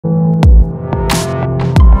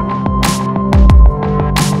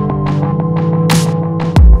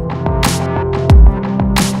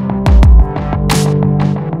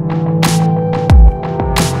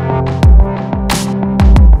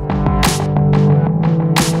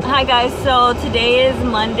Hi guys, so today is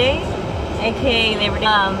Monday, aka Labor Day.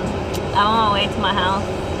 I'm on my way to my house.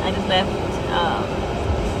 I just left.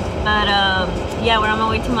 Yeah, we're on my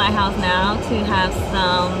way to my house now to have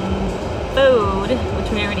some food,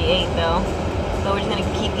 which we already ate though. So we're just gonna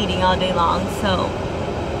keep eating all day long. So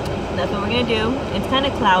that's what we're gonna do. It's kind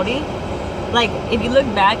of cloudy. Like if you look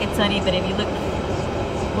back, it's sunny, but if you look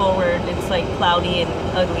forward, it's like cloudy and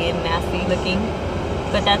ugly and nasty looking.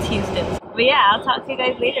 But that's Houston. But yeah, I'll talk to you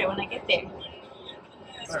guys later when I get there.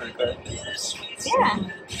 Yeah.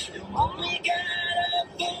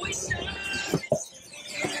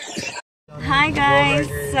 Hi guys.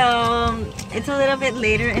 So it's a little bit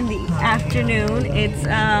later in the afternoon. It's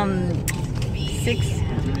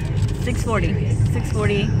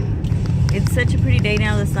 6:40. It's such a pretty day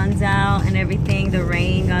now. The sun's out and everything. The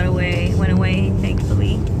rain went away,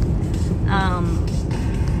 thankfully.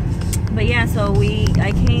 But yeah, so we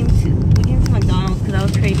came to McDonald's because I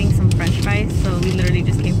was craving some French fries. So we literally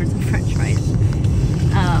just came for some French fries.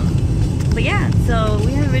 But yeah, so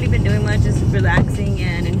we haven't really been doing much, just relaxing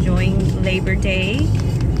and enjoying Labor Day.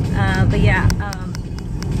 But yeah,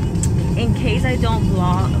 in case I don't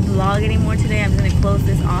vlog anymore today, I'm gonna close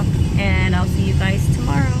this off and I'll see you guys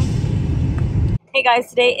tomorrow. Hey guys,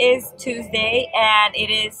 today is Tuesday and it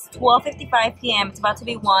is 12:55 p.m. It's about to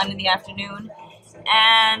be 1 in the afternoon.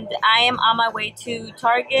 And I am on my way to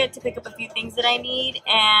Target to pick up a few things that I need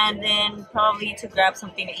and then probably to grab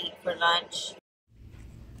something to eat for lunch.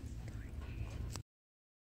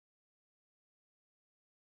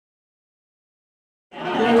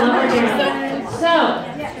 So,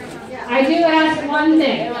 I do ask one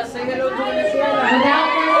thing. Without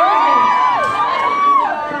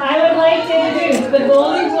I would like to introduce the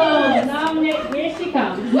Golden Globes nominee. Here she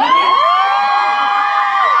comes.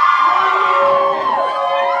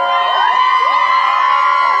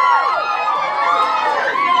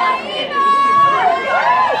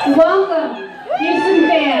 Welcome, Houston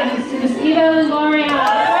fans, to Miss Eva Longoria.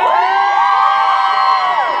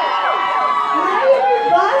 Hi,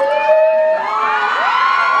 everybody!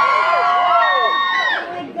 Oh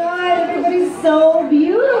my God, everybody's so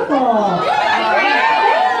beautiful.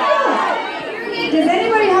 Does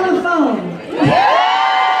anybody have a phone?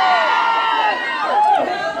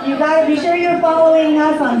 You gotta be sure you're following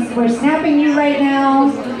us we're snapping you right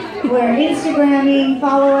now. We're Instagramming,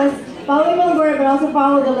 follow us. Follow Eva Longoria, but also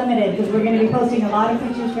follow The Limited, because we're going to be posting a lot of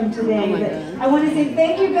pictures from today. But I want to say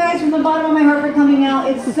thank you guys from the bottom of my heart for coming out.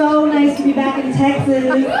 It's so nice to be back in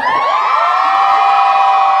Texas.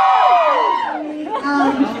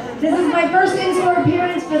 This is my first in-store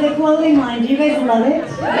appearance for the clothing line. Do you guys love it?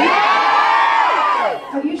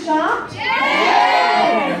 Have you shopped?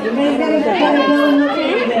 Okay. You guys gotta go and look at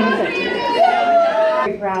everything.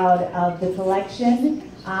 Very proud of the collection.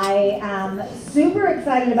 I am super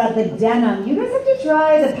excited about the denim. You guys have to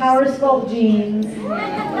try the Power Sculpt jeans.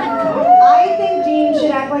 I think jeans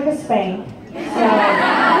should act like a spank. So,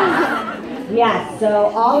 yes,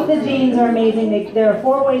 so all of the jeans are amazing. They're a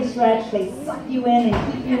four-way stretch. They suck you in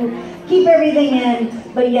and keep everything in,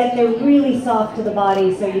 but yet they're really soft to the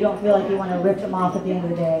body, so you don't feel like you want to rip them off at the end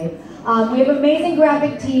of the day. We have amazing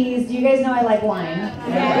graphic tees. Do you guys know I like wine?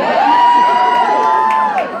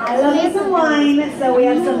 I love me some wine, so we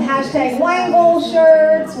have some hashtag wine goal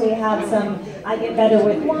shirts, we have some I Get Better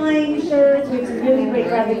With Wine shirts, we have some really great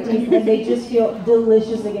graphic tees, and they just feel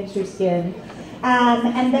delicious against your skin.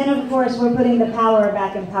 And then of course we're putting the power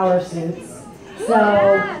back in power suits. So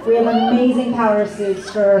we have amazing power suits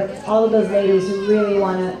for all of those ladies who really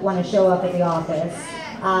want to show up at the office.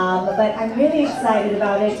 But I'm really excited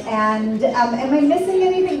about it, and am I missing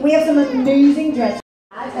anything? We have some amazing dresses.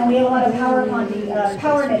 And we have a lot of power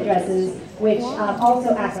knit dresses, which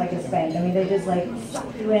also act like a spank. I mean, they just like suck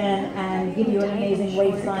you in and give you an amazing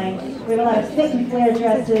waistline. We have a lot of thick and flare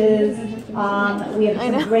dresses. We have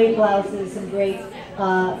some great blouses, some great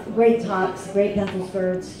tops, great pencil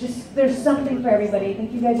skirts. Just there's something for everybody. I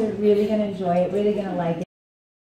think you guys are really going to enjoy it, really going to like it.